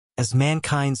As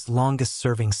mankind's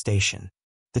longest-serving station,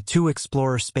 the two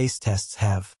Explorer space tests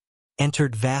have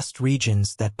entered vast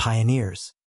regions that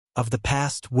pioneers of the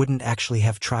past wouldn't actually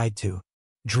have tried to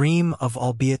dream of,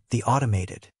 albeit the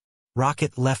automated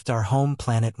rocket left our home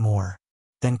planet more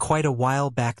than quite a while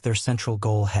back. Their central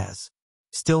goal has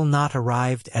still not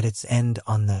arrived at its end.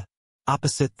 On the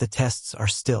opposite, the tests are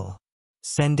still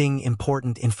sending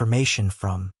important information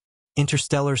from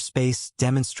interstellar space,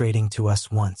 demonstrating to us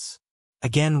once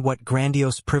again what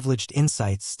grandiose privileged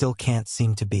insights still can't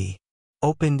seem to be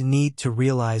opened. Need to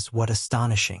realize what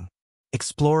astonishing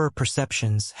Explorer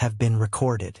perceptions have been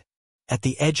recorded at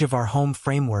the edge of our home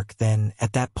framework. Then,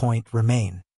 at that point,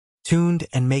 remain tuned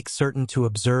and make certain to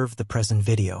observe the present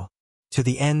video to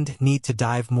the end. Need to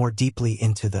dive more deeply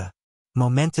into the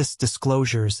momentous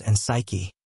disclosures and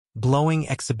psyche-blowing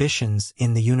exhibitions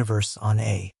in the universe on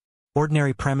a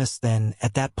ordinary premise. Then,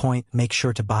 at that point, make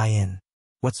sure to buy in.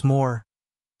 What's more,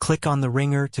 click on the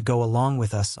ringer to go along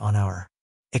with us on our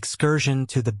excursion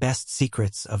to the best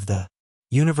secrets of the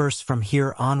universe from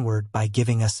here onward. By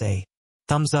giving us a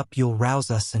thumbs up, you'll rouse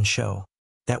us and show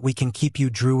that we can keep you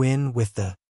drew in with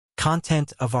the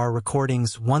content of our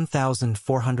recordings.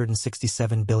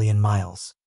 1,467 billion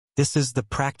miles. This is the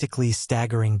practically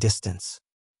staggering distance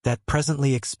that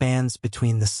presently expands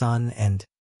between the Sun and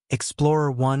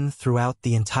Explorer 1 throughout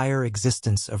the entire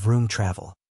existence of room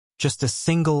travel. Just a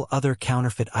single other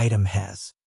counterfeit item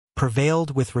has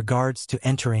prevailed with regards to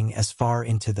entering as far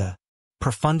into the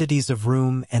profundities of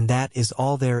room, and that is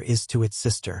all there is to its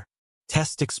sister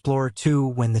test, Explorer 2.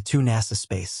 When the two NASA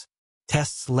space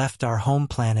tests left our home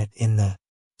planet in the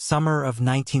summer of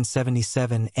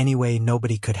 1977, anyway,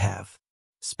 nobody could have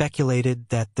speculated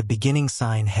that the beginning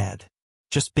sign had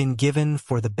just been given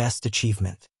for the best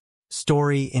achievement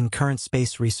story in current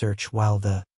space research. While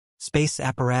the space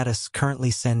apparatus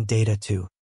currently send data to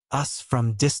us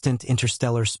from distant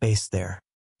interstellar space, their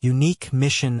unique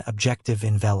mission objective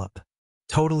envelop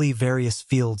totally various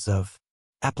fields of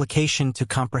application. To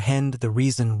comprehend the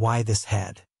reason why this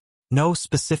had no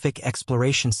specific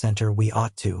exploration center, we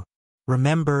ought to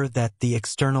remember that the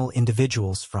external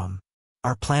individuals from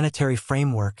our planetary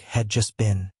framework had just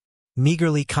been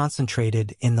meagerly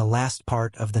concentrated in the last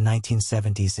part of the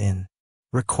 1970s in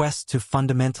request to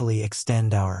fundamentally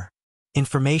extend our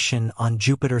information on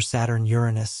Jupiter, Saturn,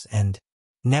 Uranus, and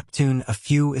Neptune. A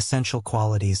few essential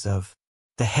qualities of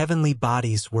the heavenly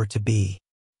bodies were to be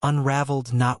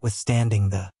unraveled, notwithstanding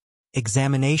the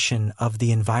examination of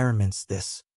the environments.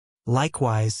 This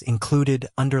likewise included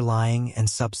underlying and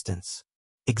substance.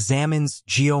 Examines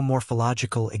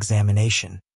geomorphological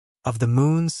examination of the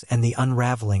moons and the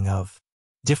unraveling of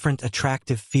different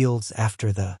attractive fields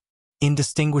after the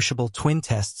indistinguishable twin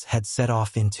tests had set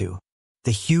off into the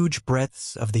huge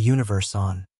breadths of the universe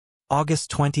on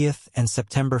August 20th and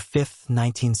September 5th,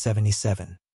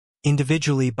 1977.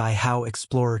 Individually, by how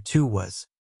Explorer 2 was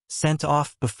sent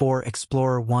off before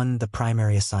Explorer 1, the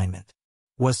primary assignment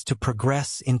was to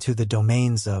progress into the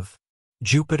domains of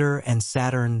Jupiter and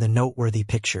Saturn. The noteworthy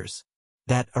pictures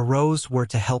that arose were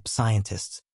to help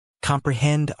scientists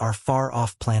comprehend our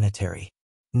far-off planetary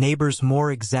neighbors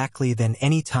more exactly than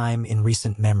any time in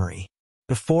recent memory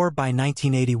before. By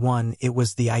 1981, it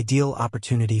was the ideal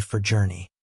opportunity for Journey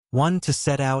 1 to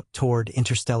set out toward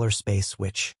interstellar space,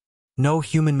 which no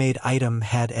human-made item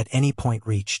had at any point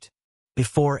reached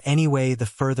before. Anyway, the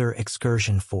further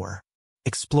excursion for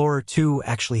Explorer 2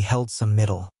 actually held some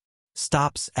middle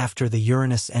stops after the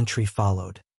Uranus entry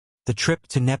followed the trip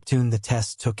to Neptune. The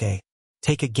test took a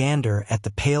take a gander at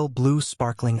the pale blue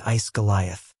sparkling ice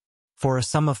Goliath. For a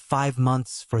sum of 5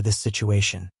 months for this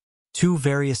situation, 2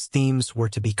 various themes were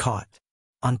to be caught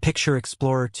on picture.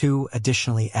 Explorer 2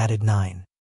 additionally added 9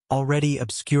 already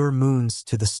obscure moons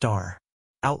to the star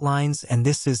outlines, and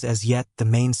this is as yet the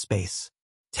main space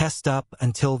test up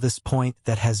until this point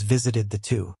that has visited the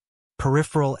 2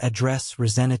 peripheral address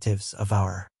representatives of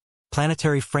our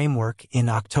planetary framework in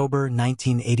October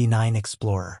 1989.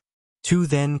 Explorer 2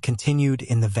 then continued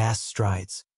in the vast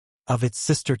strides of its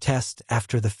sister test.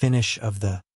 After the finish of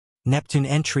the Neptune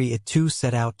entry, it too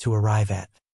set out to arrive at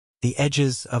the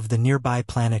edges of the nearby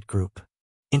planet group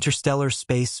interstellar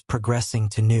space, progressing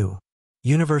to new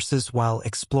universes. While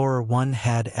Explorer 1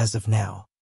 had, as of now,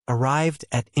 arrived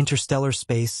at interstellar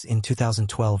space in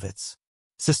 2012, its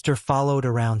sister followed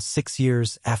around 6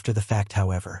 years after the fact.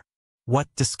 However, what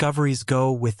discoveries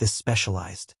go with this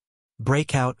specialized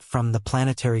breakout from the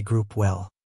planetary group? Well,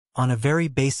 on a very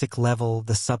basic level,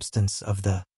 the substance of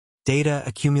the data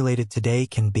accumulated today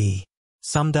can be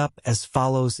summed up as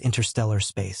follows. Interstellar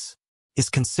space is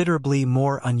considerably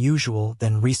more unusual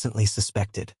than recently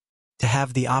suspected to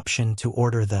have the option to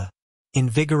order the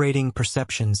invigorating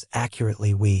perceptions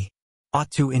accurately, we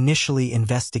ought to initially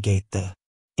investigate the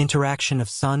interaction of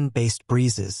sun-based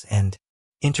breezes and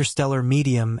interstellar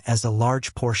medium as a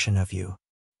large portion of you.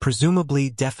 Presumably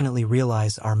definitely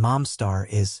realize our mom star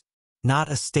is not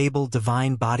a stable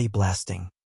divine body blasting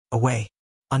away.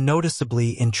 Unnoticeably,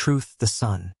 in truth, the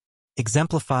sun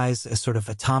exemplifies a sort of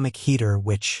atomic heater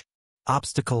which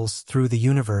obstacles through the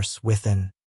universe with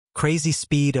an crazy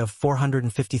speed of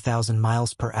 450,000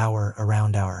 miles per hour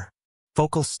around our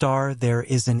focal star. There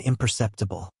is an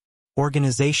imperceptible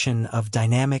organization of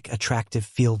dynamic attractive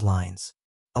field lines.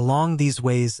 Along these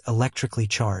ways, electrically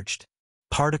charged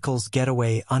particles get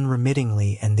away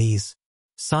unremittingly, and these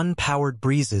sun-powered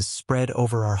breezes spread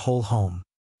over our whole home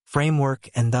framework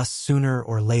and thus sooner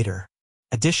or later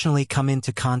additionally come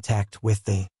into contact with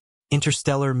the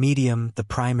interstellar medium. The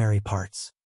primary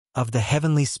parts of the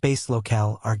heavenly space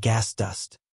locale are gas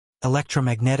dust,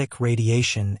 electromagnetic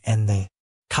radiation, and the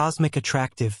cosmic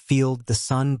attractive field, the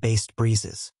sun-based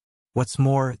breezes. What's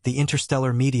more, the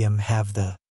interstellar medium have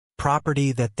the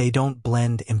property that they don't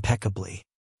blend impeccably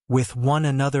with one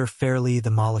another fairly.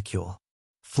 The molecule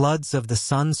floods of the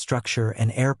sun's structure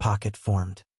and air pocket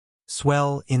formed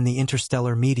swell in the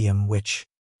interstellar medium, which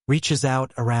reaches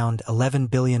out around 11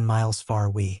 billion miles far.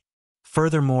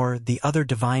 Furthermore, the other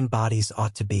divine bodies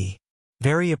ought to be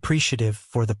very appreciative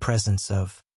for the presence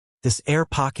of this air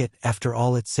pocket. After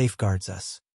all, it safeguards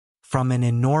us from an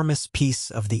enormous piece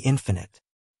of the infinite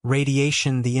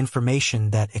radiation. The information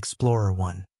that Explorer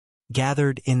 1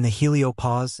 gathered in the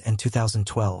heliopause and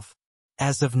 2012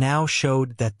 as of now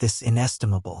showed that this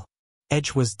inestimable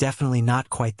edge was definitely not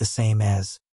quite the same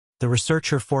as the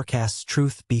researcher forecasts.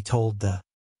 Truth be told, the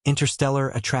interstellar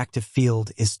attractive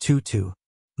field is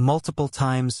multiple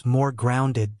times more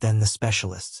grounded than the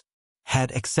specialists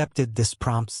had accepted. This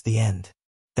prompts the end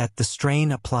that the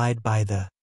strain applied by the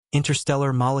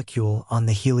interstellar molecule on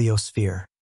the heliosphere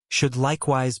should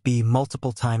likewise be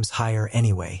multiple times higher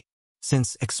anyway,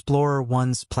 since Explorer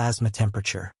 1's plasma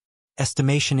temperature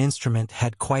estimation instrument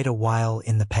had quite a while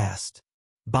in the past.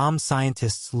 Bomb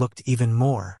scientists looked even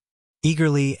more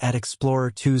eagerly at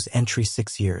Explorer 2's entry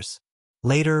 6 years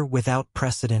later. Without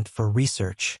precedent for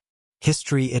research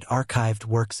history, it archived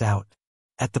works out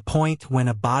at the point when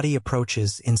a body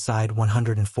approaches inside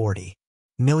 140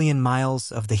 million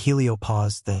miles of the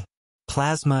heliopause. The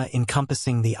plasma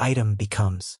encompassing the item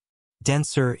becomes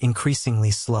denser, increasingly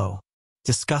slow,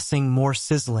 discussing more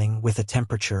sizzling with a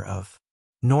temperature of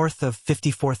north of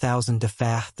 54,000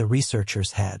 degrees. The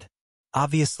researchers had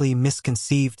obviously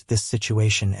misconceived this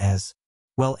situation as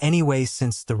well anyway,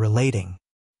 since the relating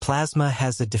plasma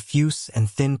has a diffuse and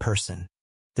thin person.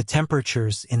 The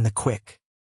temperatures in the quick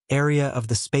area of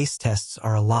the space tests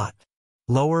are a lot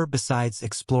lower. Besides,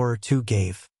 Explorer 2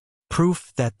 gave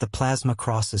proof that the plasma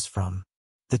crosses from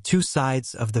the two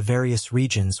sides of the various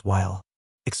regions, while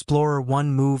Explorer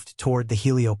 1 moved toward the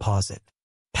heliopause. It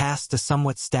passed a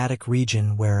somewhat static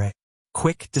region where a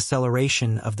quick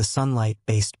deceleration of the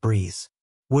sunlight-based breeze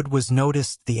was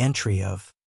noticed. The entry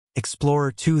of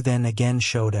Explorer 2 then again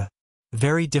showed a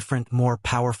very different, more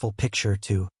powerful picture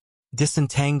to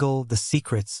disentangle the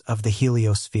secrets of the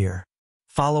heliosphere.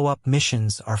 Follow-up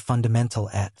missions are fundamental.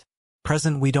 At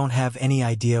present, we don't have any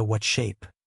idea what shape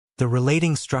the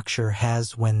relating structure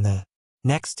has when the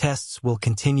next tests will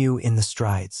continue in the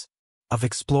strides of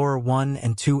Explorer 1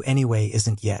 and 2 anyway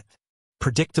isn't yet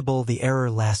predictable. The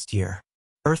error last year,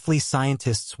 earthly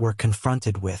scientists were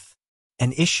confronted with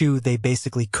an issue they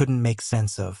basically couldn't make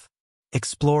sense of.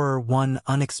 Explorer 1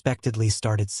 unexpectedly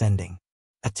started sending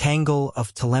a tangle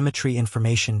of telemetry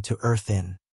information to Earth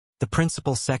in the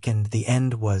principal second. The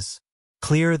end was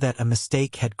clear that a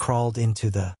mistake had crawled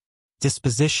into the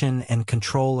disposition and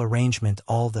control arrangement.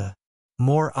 All the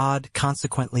more odd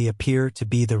consequently appear to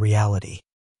be the reality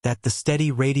that the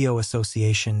steady radio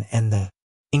association and the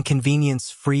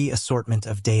inconvenience-free assortment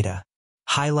of data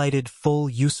highlighted full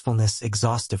usefulness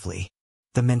exhaustively.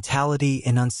 The mentality,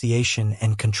 enunciation,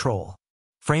 and control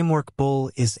framework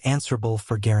bull is answerable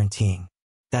for guaranteeing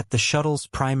that the shuttle's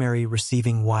primary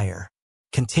receiving wire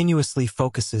continuously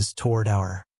focuses toward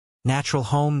our natural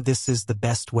home. This is the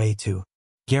best way to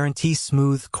guarantee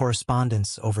smooth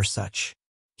correspondence over such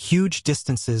huge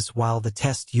distances, while the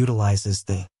test utilizes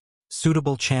the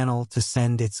suitable channel to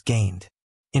send its gained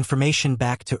information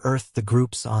back to Earth. The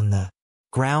groups on the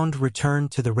ground return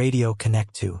to the radio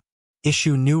connect to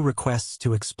issue new requests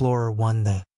to Explorer 1.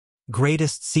 The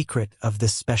greatest secret of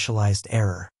this specialized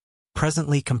error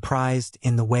presently comprised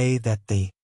in the way that the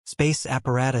space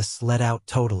apparatus let out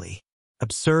totally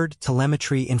absurd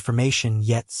telemetry information,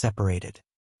 yet separated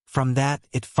from that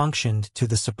it functioned to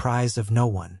the surprise of no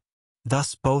one.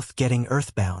 thus both getting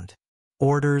earthbound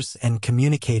orders and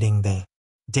communicating the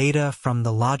data from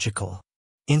the logical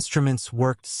instruments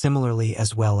worked similarly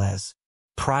as well as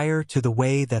prior to the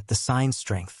way that the sign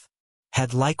strength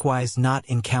had likewise not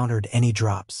encountered any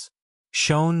drops,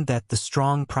 shown that the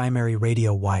strong primary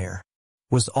radio wire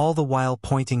was all the while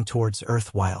pointing towards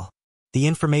Earth while the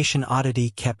information oddity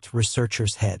kept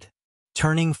researchers' head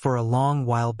turning for a long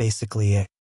while. Basically a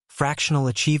fractional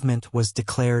achievement was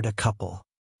declared a couple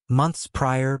months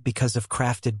prior because of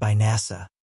crafted by NASA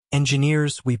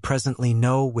engineers. We presently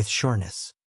know with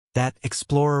sureness that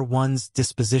Explorer 1's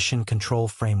disposition control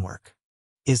framework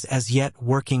is as yet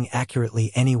working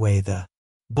accurately anyway. The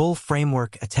Bull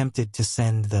framework attempted to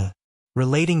send the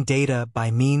relating data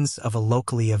by means of a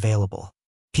locally available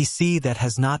PC that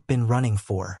has not been running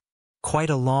for quite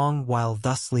a long while.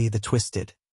 Thusly the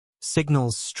twisted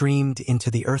signals streamed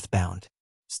into the earthbound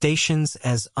stations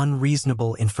as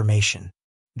unreasonable information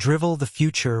drivel the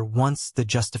future. Once the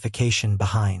justification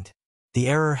behind the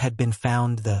error had been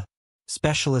found, the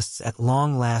specialists at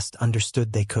long last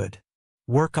understood they could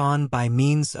work on by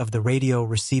means of the radio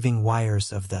receiving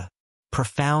wires of the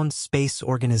profound space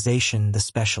organization. The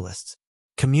specialists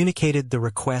communicated the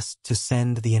request to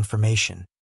send the information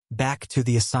back to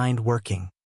the assigned working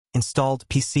installed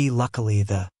PC. Luckily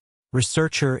the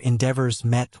researcher endeavors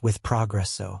met with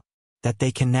progress so that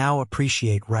they can now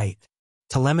appreciate right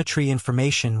telemetry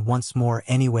information once more.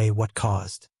 Anyway, what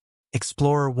caused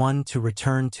Explorer 1 to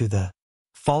return to the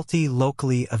faulty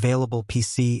locally available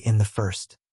PC in the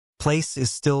first place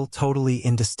is still totally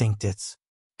indistinct. It's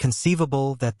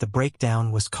conceivable that the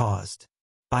breakdown was caused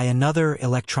by another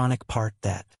electronic part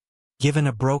that, given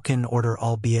a broken order,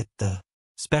 albeit the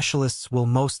specialists will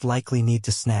most likely need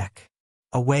to snack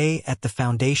away at the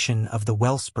foundation of the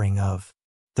wellspring of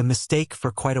the mistake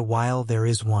for quite a while. There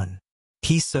is one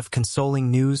piece of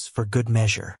consoling news for good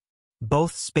measure.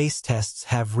 Both space tests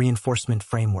have reinforcement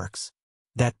frameworks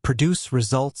that produce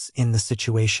results in the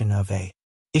situation of a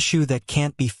issue that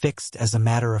can't be fixed. As a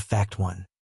matter of fact, one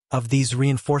of these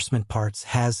reinforcement parts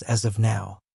has, as of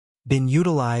now, been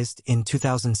utilized in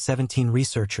 2017.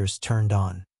 Researchers turned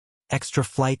on extra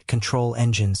flight control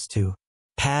engines to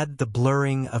pad the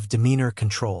blurring of demeanor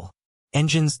control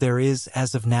engines. There is,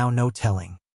 as of now, no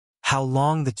telling how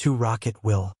long the two rocket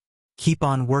will keep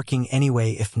on working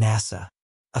anyway. If NASA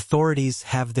authorities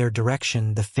have their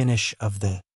direction, the finish of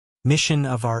the mission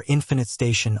of our infinite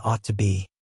station ought to be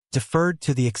deferred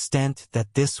to the extent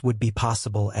that this would be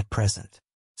possible at present.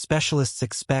 Specialists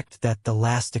expect that the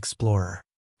last Explorer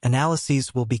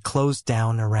analyses will be closed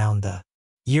down around the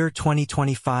year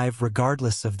 2025.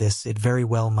 Regardless of this, it very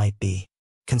well might be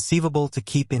conceivable to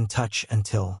keep in touch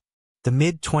until the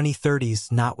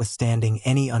mid-2030s, notwithstanding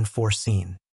any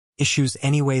unforeseen issues.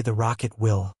 Anyway, the rocket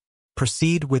will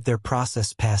proceed with their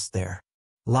process past their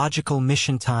logical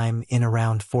mission time in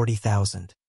around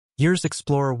 40,000 years.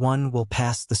 Explorer 1 will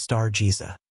pass the star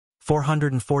Giza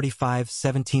 445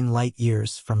 17 light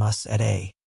years from us at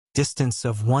a distance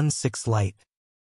of 1/6 light